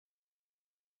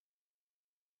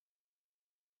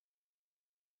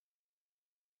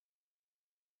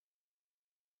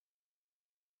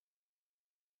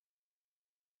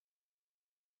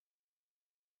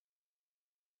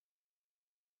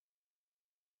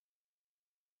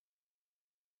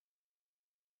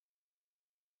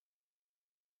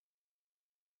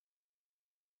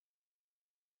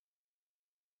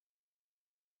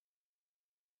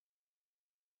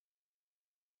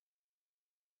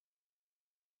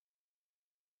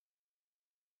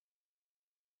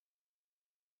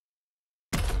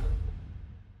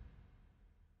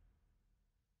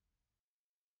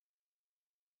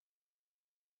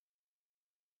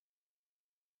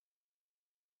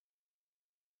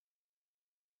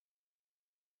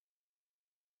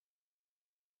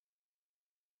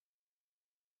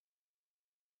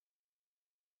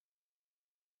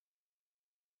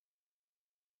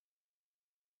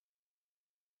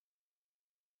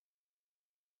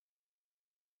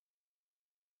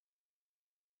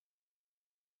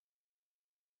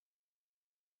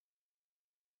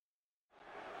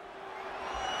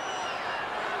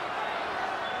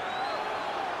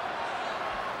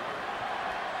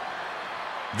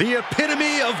the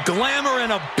epitome of glamour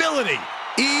and ability,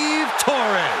 Eve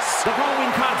Torres. The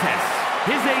following contest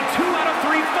is a 2 out of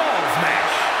 3 falls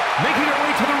match. Making her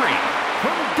way to the ring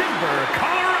from Denver,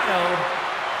 Colorado,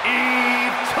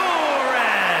 Eve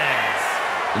Torres.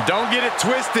 Don't get it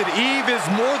twisted, Eve is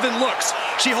more than looks.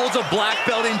 She holds a black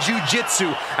belt in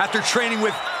jiu-jitsu after training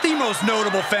with the most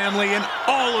notable family in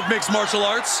all of mixed martial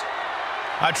arts.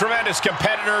 A tremendous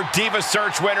competitor, Diva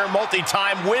Search winner,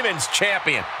 multi-time women's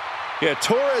champion. Yeah,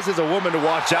 Torres is a woman to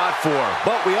watch out for,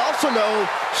 but we also know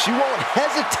she won't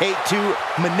hesitate to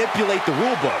manipulate the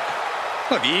rule book.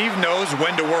 Look, Eve knows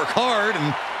when to work hard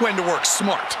and when to work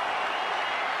smart.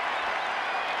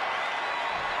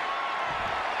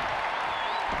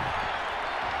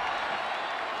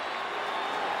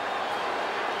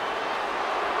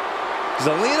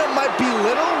 Zelina might be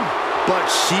little, but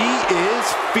she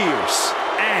is fierce.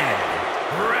 And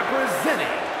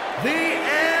representing the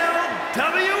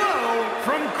LWO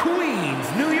from Queens,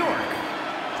 New York,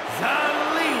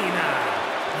 Zelina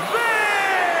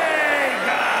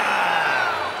Vega.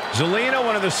 Zelina,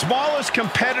 one of the smallest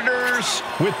competitors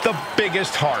with the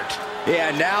biggest heart.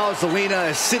 Yeah, now Zelina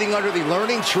is sitting under the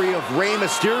learning tree of Rey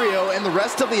Mysterio and the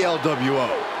rest of the LWO.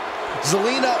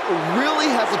 Zelina really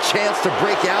has a chance to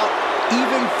break out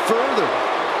even further.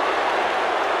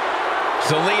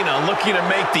 Zelina looking to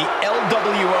make the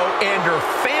LWO and her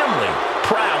family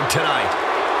proud tonight.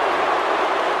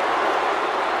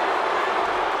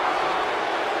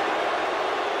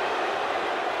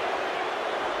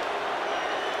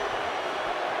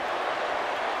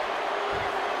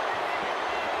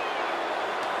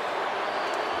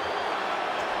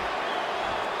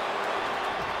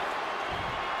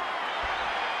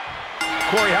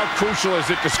 Corey, how crucial is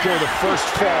it to score the first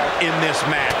fall in this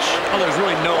match? Well, there's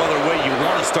really no other way you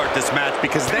want to start this match,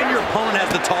 because then your opponent has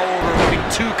the tall order of winning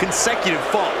 2 consecutive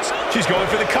falls. She's going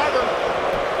for the cover.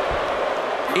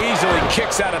 Easily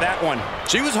kicks out of that one.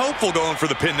 She was hopeful going for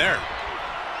the pin there.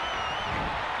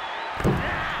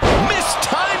 Missed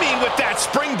timing with that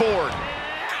springboard.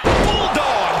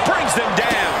 Bulldog brings them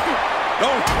down.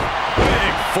 Oh,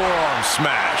 big forearm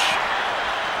smash.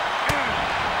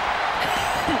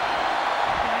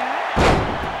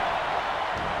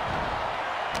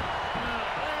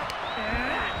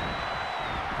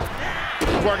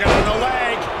 Working on the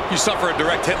leg. You suffer a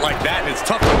direct hit like that, and it's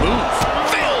tough to move.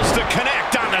 Fails to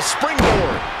connect on the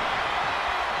springboard.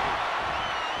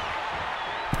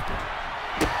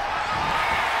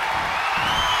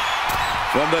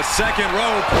 From the second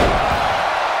rope.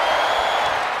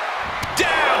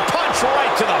 Down, punch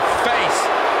right to the face.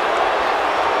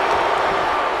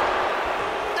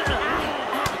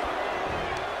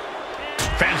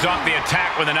 Fends off the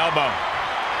attack with an elbow.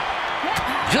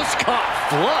 Just caught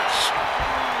flush.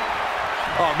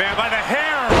 Oh, man, by the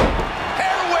hair.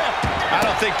 Hair whip. I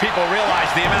don't think people realize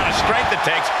the amount of strength it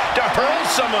takes to hurl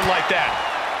someone like that.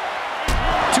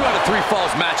 2 out of 3 falls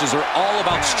matches are all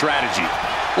about strategy.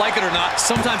 Like it or not,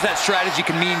 sometimes that strategy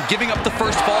can mean giving up the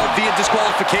first fall via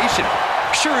disqualification.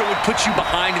 Sure, it would put you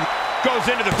behind. Goes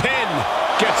into the pin.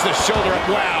 Gets the shoulder up.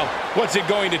 Wow, what's it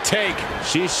going to take?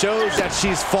 She shows that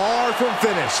she's far from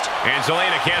finished. And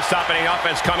Zelina can't stop any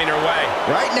offense coming her way.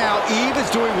 Right now, Eve is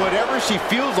doing whatever she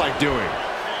feels like doing.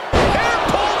 Hair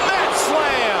pull mat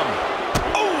slam.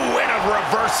 Oh, and a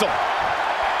reversal.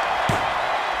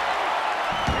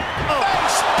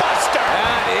 Face buster.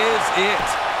 That is it.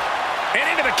 And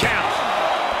into the count.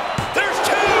 There's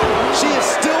 2. She is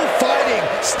still fighting,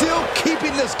 still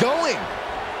keeping this going.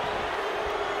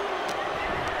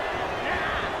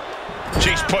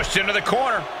 She's pushed into the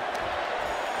corner.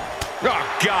 Oh,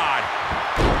 God.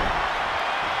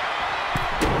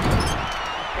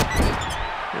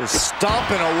 Is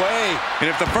stomping away. And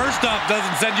if the first stomp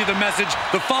doesn't send you the message,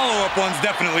 the follow-up ones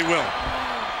definitely will.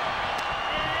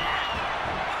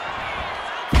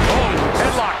 Oh,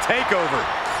 headlock takeover.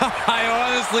 I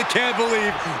honestly can't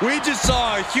believe we just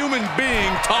saw a human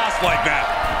being tossed like that.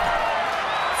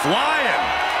 Flying.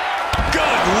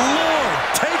 Good Lord,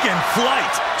 taking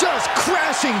flight. Just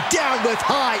crashing down with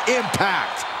high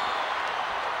impact.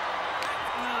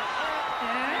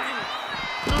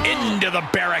 Into the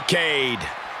barricade.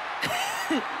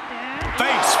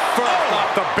 Face first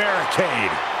off the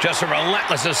barricade. Just a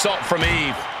relentless assault from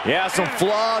Eve. Yeah, some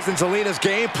flaws in Zelina's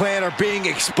game plan are being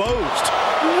exposed.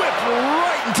 Whip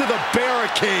right into the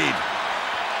barricade.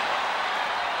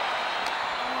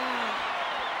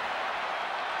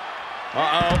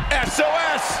 Uh-oh.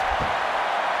 SOS!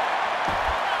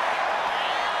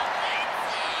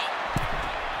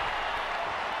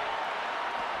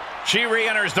 She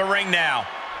re-enters the ring now.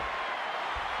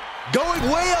 Going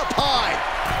way up high.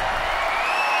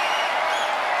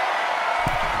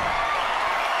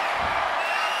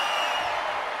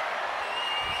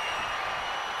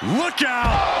 Look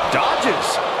out!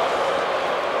 Dodges.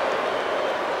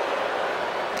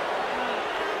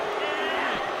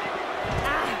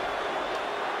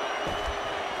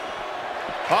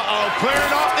 Uh-oh,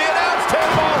 clearing off the announce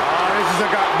table. This is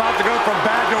about to go from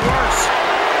bad to worse.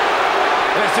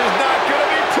 This is not going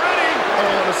to be pretty. I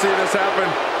want to see this happen.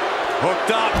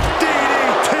 Hooked up.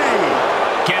 DDT.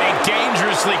 Getting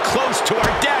dangerously close to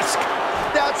our desk.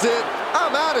 That's it.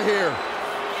 I'm out of here.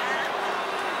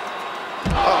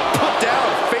 Oh, put down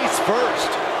face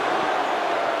first.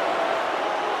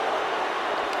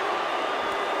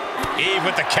 Eve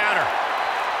with the counter.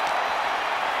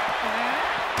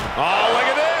 Oh, look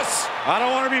at this. I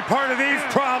don't want to be part of these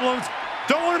problems.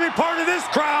 Don't want to be part of this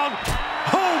crowd.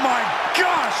 Oh, my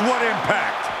gosh, what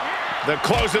impact. The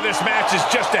close of this match is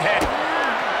just ahead.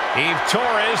 Eve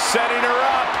Torres setting her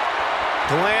up.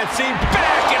 Glancing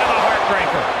back into the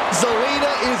heartbreaker.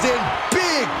 Zelina is in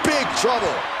big, big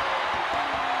trouble.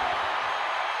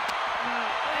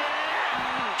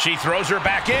 She throws her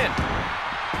back in.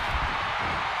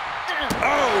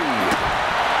 Oh!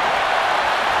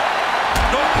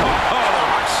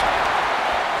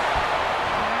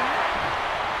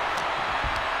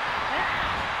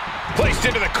 Placed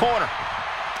into the corner.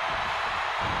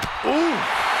 Ooh,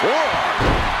 forearm.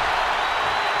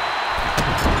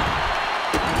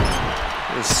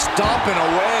 Is stomping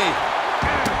away.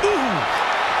 Ooh.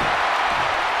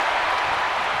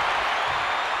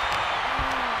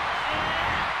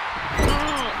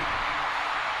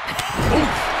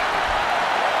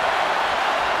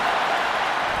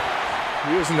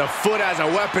 Using the foot as a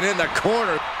weapon in the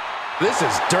corner. This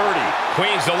is dirty.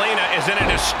 Queen Zelina is in a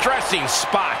distressing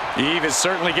spot. Eve is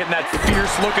certainly getting that fierce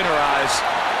look in her eyes.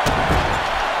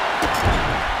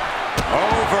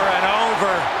 Over and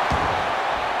over.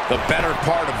 The better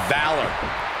part of valor.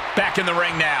 Back in the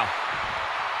ring now.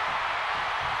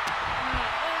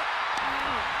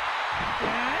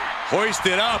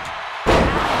 Hoisted up.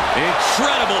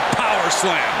 Incredible power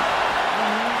slam.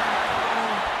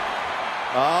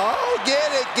 Oh, get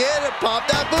it, pop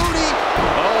that booty.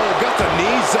 Oh, got the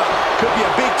knees up. Could be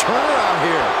a big turnaround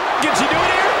here. Can she do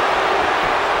it here?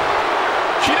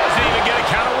 She doesn't even get a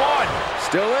count of one.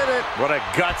 Still in it. What a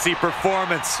gutsy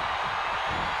performance.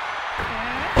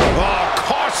 Oh,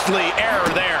 costly error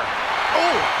there.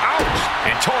 Oh, ouch.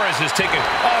 And Torres is taking,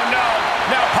 oh no,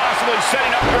 now possibly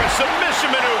setting up for a submission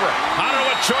maneuver. I don't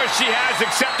know what choice she has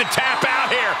except to tap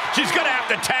out here. She's going to have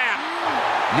to tap.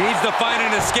 Needs to find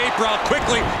an escape route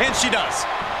quickly, and she does.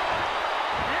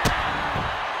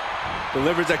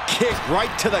 Delivers a kick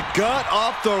right to the gut,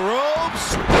 off the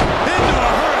ropes. Into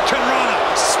a Hurricane Rana.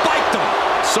 Spiked him.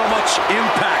 So much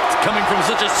impact coming from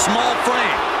such a small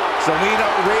frame. Zelina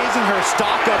raising her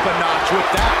stock up a notch with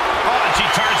that. Oh, and she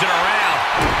turns it around.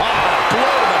 Oh,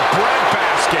 blow to the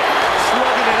breadbasket.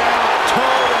 Slugging it out,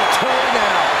 toe to toe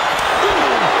now.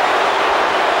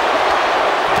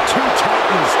 Two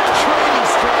Titans trading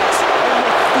strikes and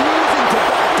refusing to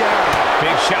back down.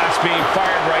 Big shots being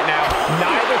fired right now.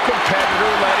 Neither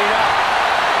competitor letting up.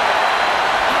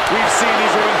 We've seen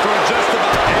these women throw just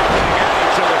about everything at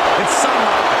each other, and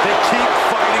somehow they keep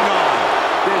fighting on.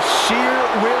 The sheer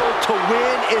will to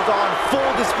win is on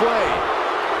full display.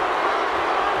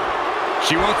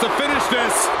 She wants to finish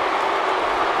this.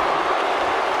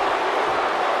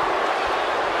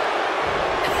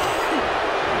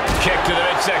 Kick to the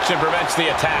midsection prevents the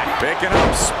attack. Picking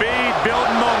up speed,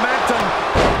 building momentum,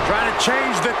 trying to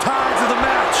change the tides of the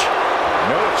match.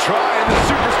 No try, and the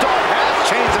superstar has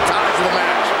changed the tides of the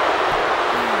match.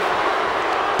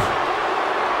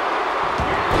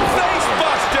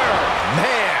 Facebuster!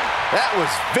 Man, that was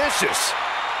vicious.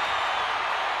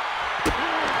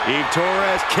 Eve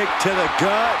Torres kick to the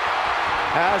gut.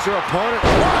 Has her opponent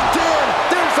locked in.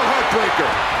 There's the heartbreaker.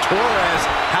 Torres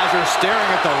has her staring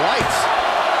at the lights.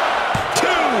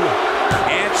 Two.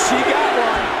 And she got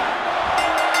one.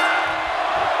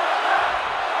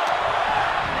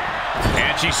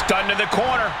 And she's stunned in the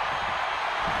corner.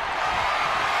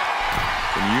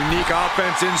 Some unique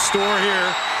offense in store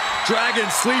here. Dragon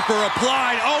Sleeper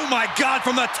applied. Oh my God,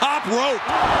 from the top rope.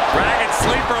 Dragon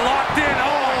Sleeper locked in.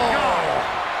 Oh my God.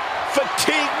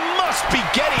 Fatigue must be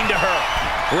getting to her.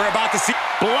 We're about to see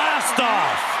blast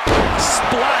off.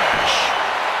 Splash.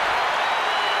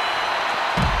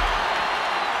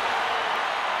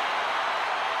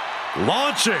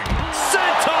 Launching.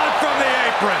 Senton from the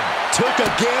apron. Took a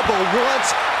gamble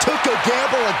once, took a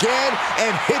gamble again,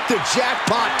 and hit the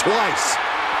jackpot twice.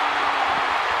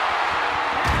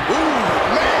 Ooh,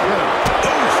 man.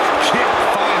 Oof, kick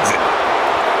finds it.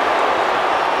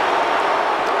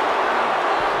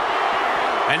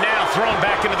 And now thrown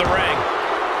back into the ring.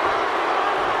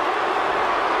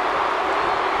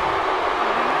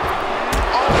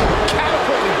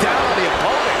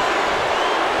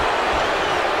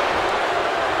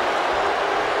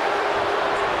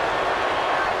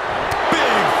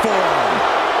 forearm.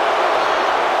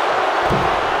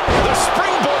 The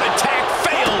springboard attack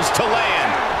fails to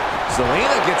land.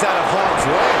 Zelina gets out of harm's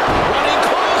way. Running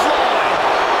clothesline.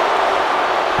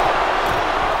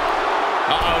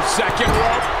 Uh-oh, second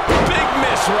rope. Big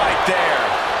miss right there.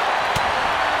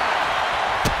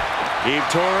 Eve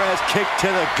Torres kick to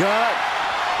the gut.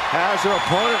 Has her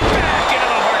opponent Back into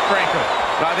the heartbreaker.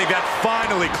 I think that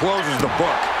finally closes the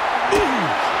book.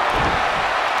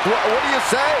 What do you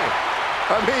say?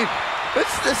 I mean, this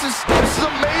is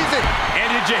amazing. And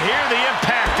did you hear the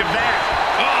impact of that?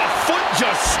 Oh, foot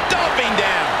just stomping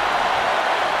down.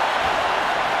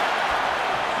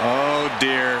 Oh,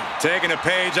 dear. Taking a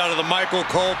page out of the Michael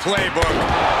Cole playbook.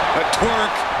 A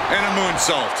twerk and a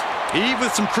moonsault. Eve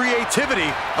with some creativity.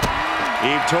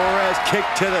 Eve Torres kick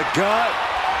to the gut.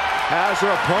 Has her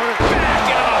opponent Back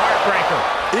into the heartbreaker.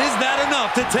 Is that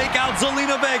enough to take out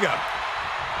Zelina Vega?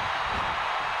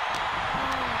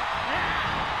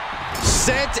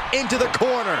 sent into the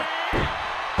corner.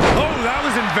 Oh, that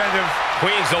was inventive.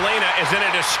 Queen Zelina is in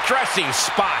a distressing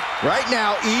spot. Right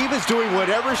now, Eve is doing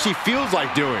whatever she feels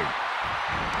like doing.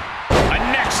 A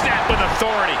neck snap with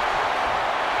authority.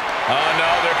 Oh, no,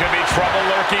 there could be trouble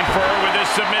lurking for her with this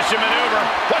submission maneuver.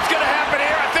 What's going to happen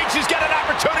here? I think she's got an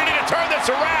opportunity to turn this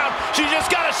around. She's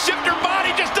just got to shift her body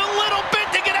just a little bit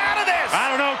to get out of this. I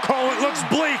don't know, Cole. It looks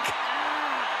bleak.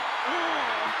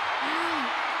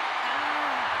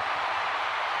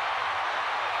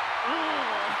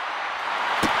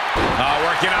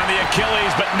 Working on the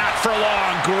Achilles, but not for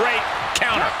long. Great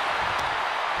counter.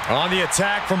 On the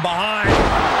attack from behind.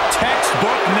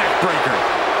 Textbook neck breaker.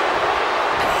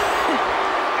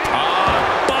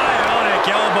 Bionic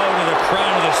elbow to the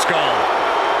crown of the skull.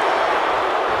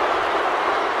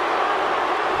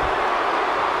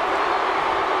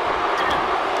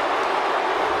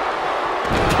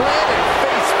 Planted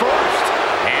face first.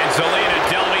 And Zelina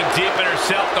delving deep in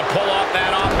herself to pull off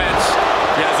that offense.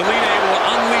 Yeah, Zelina able to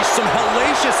unleash some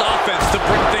hellacious offense to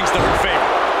bring things to her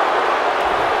favor.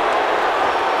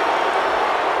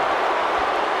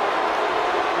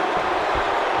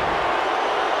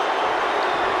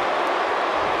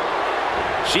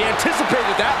 She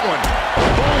anticipated that one.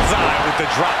 Bullseye with the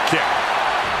drop kick.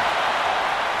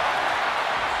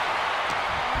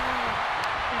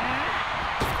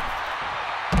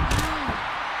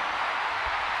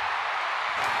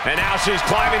 And now she's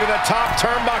climbing to the top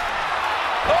turnbuckle.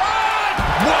 Oh!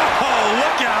 Whoa,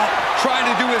 look out. Trying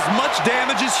to do as much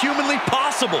damage as humanly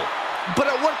possible. But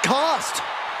at what cost?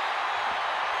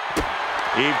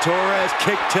 Eve Torres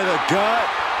kick to the gut.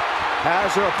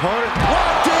 Has her opponent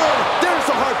locked in. There's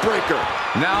the heartbreaker.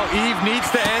 Now Eve needs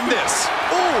to end this.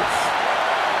 Oof.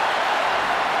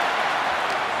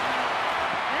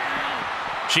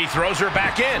 She throws her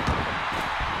back in.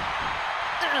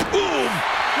 Ooh.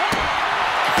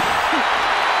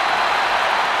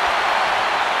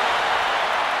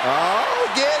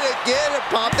 Oh, get it.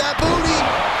 Pop that booty.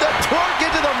 The twerk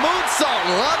into the moonsault.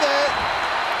 Love it.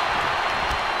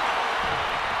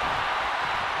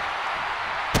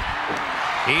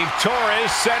 Eve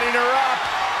Torres setting her up.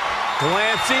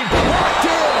 Glancing. Locked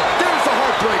in. There's the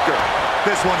heartbreaker.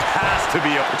 This one has to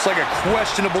be up. It's like a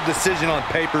questionable decision on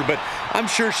paper, but I'm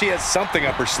sure she has something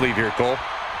up her sleeve here, Cole.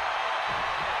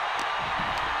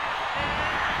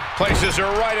 Places her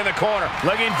right in the corner.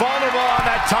 Looking vulnerable on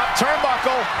that top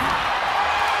turnbuckle.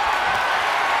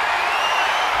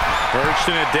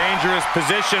 Perched in a dangerous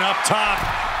position up top.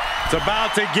 It's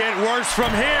about to get worse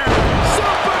from here.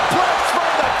 Superplex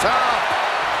from the top.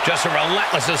 Just a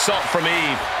relentless assault from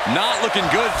Eve. Not looking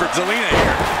good for Zelina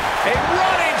here. A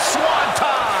running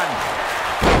swanton.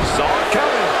 Saw it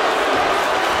coming.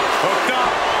 Hooked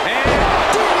up. And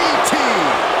DDT.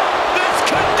 This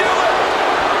could do it.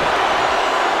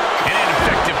 An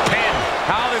ineffective pin.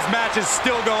 how this match is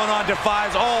still going on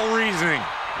defies all reasoning.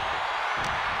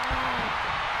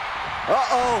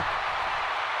 Uh-oh.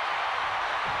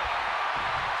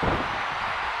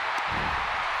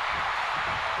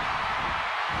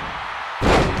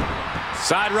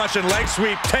 Side Russian leg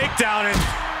sweep, takedown,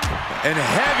 and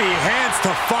heavy hands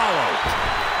to follow.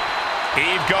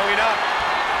 Eve going up.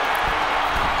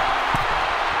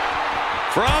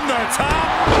 From the top.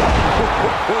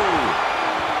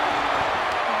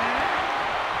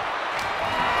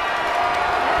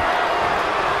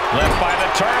 Left by the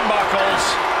turnbuckles.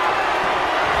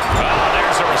 Oh,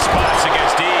 there's a response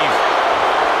against Eve.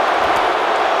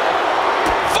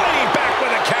 Fighting back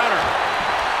with a counter.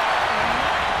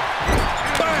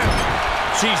 Bam!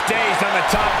 She's dazed on the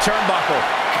top turnbuckle.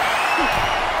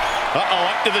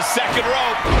 Uh-oh, up to the second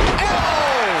rope.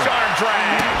 Oh! Arm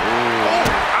drag. Oh,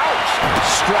 ouch!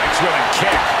 Strikes with a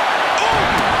kick.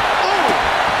 Oh! Oh!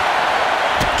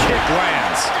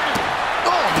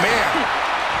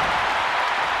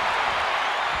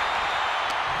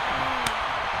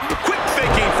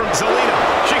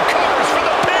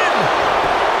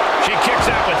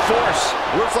 force.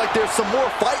 Looks like there's some more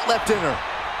fight left in her.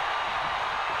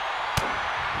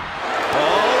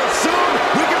 Oh, soon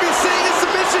we could be seeing a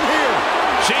submission here.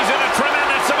 She's in a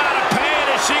tremendous amount of pain.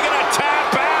 Is she going to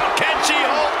tap out? Can she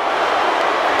hold?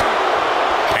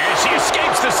 And she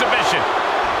escapes the submission.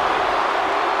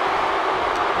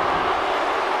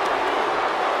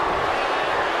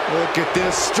 Look at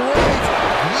this strength.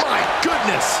 My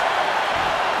goodness.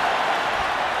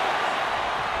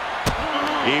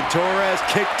 Eve Torres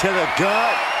kick to the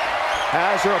gut.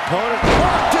 Has her opponent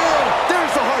locked in.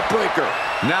 There's the heartbreaker.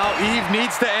 Now Eve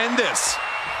needs to end this.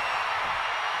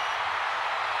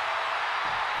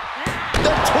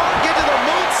 The twerk into the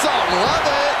moonsault. Love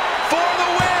it. For the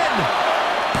win.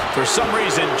 For some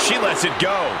reason, she lets it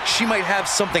go. She might have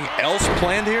something else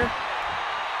planned here.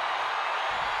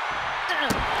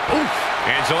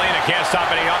 And Zelina can't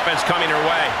stop any offense coming her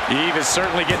way. Eve is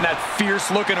certainly getting that fierce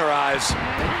look in her eyes.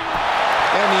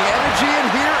 And the energy in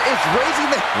here is raising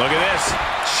the... Look at this.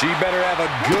 She better have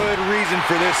a good reason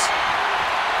for this.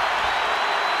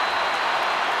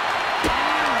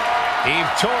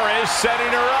 Eve Torres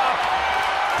setting her up.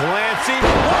 Glancing.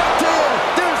 Locked in.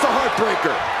 There's the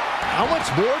heartbreaker. How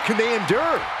much more can they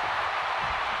endure?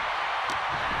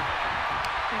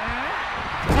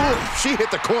 Ooh, she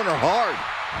hit the corner hard.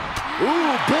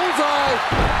 Ooh, bullseye.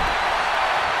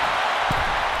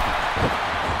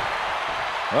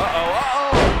 Uh-oh.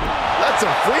 That's a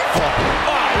free fall.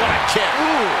 Oh, what a kick.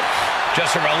 Ooh.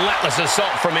 Just a relentless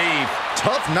assault from Eve.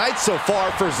 Tough night so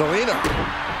far for Zelina.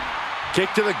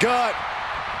 Kick to the gut.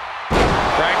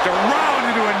 Cranked around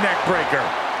into a neck breaker.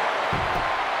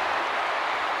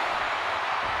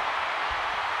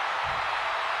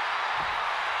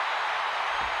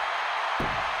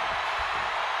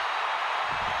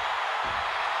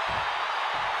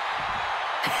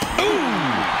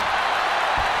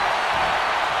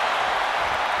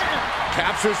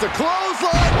 Captures the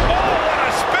clothesline. Oh, what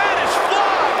a Spanish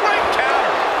fly. Great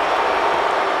counter.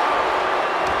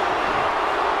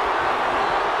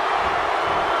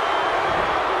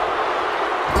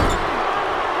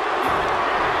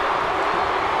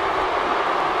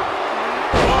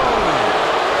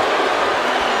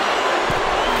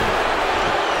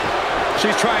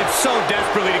 She's trying so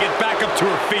desperately to get back up to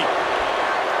her feet.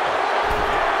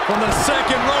 From the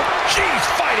second rope, She's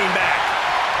fighting back.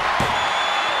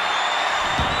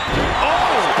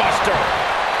 Oh, Buster.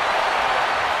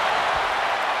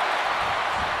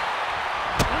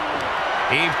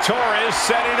 Eve Torres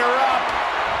setting her up.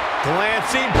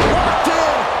 Glancing. Locked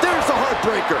in. There's the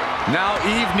heartbreaker. now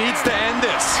Eve needs to end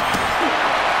this.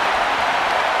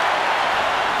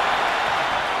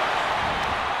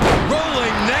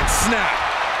 Rolling neck snap.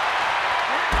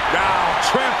 Now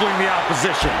trampling the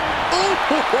opposition. Ooh.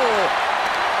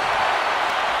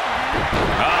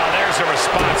 Oh, there's a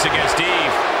response against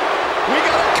Eve. We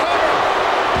got a cover.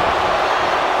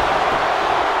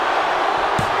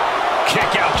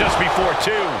 Kick out just before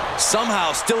 2.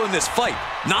 Somehow still in this fight.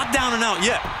 Not down and out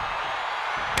yet.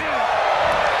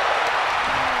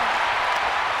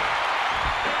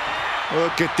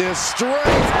 Look at this strength.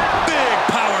 Big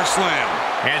power slam.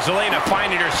 And Zelina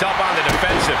finding herself on the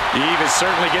defensive. Eve is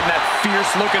certainly getting that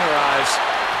fierce look in her eyes.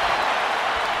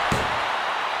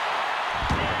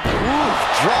 Ooh,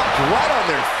 dropped right on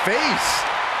their face.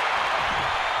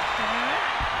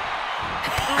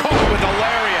 Caught with a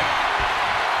lariat.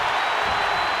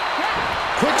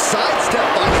 Quick sidestep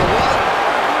by Zelina.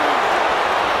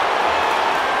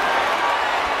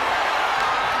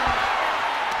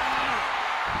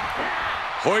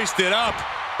 Hoisted up.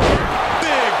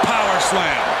 Big power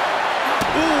slam.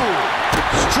 Ooh,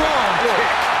 strong kick.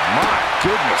 My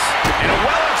goodness. And a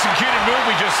well-executed move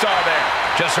we just saw there.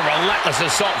 Just a relentless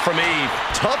assault from Eve.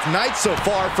 Tough night so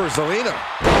far for Zelina.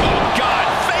 Oh, God,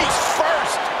 face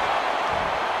first.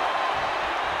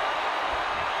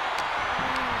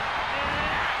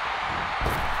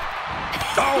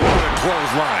 Oh, what a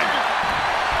clothesline.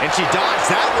 And she dodged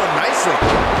that one nicely.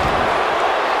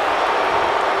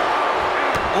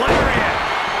 Lariat.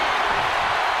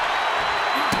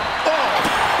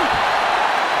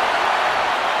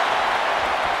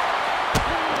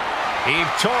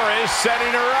 Eve Torres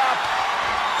setting her up.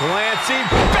 Glancing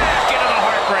back into the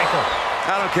heartbreaker.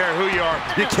 I don't care who you are.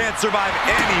 You can't survive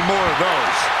any more of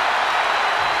those.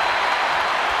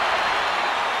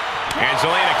 And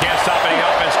Zelina can't stop any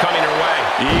offense coming her way.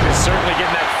 Eve is certainly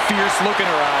getting that fierce look in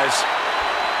her eyes.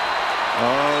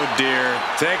 Oh, dear.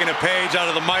 Taking a page out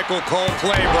of the Michael Cole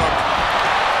playbook.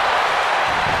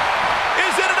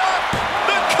 Is it enough?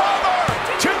 The cover!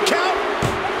 2 count.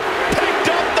 Picked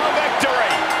up the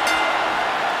victory.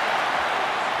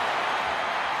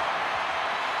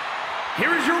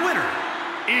 Here is your winner,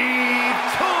 Eve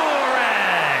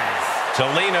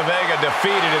Zelina Vega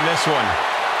defeated in this one.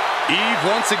 Eve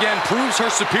once again proves her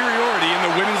superiority in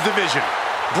the women's division.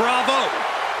 Bravo!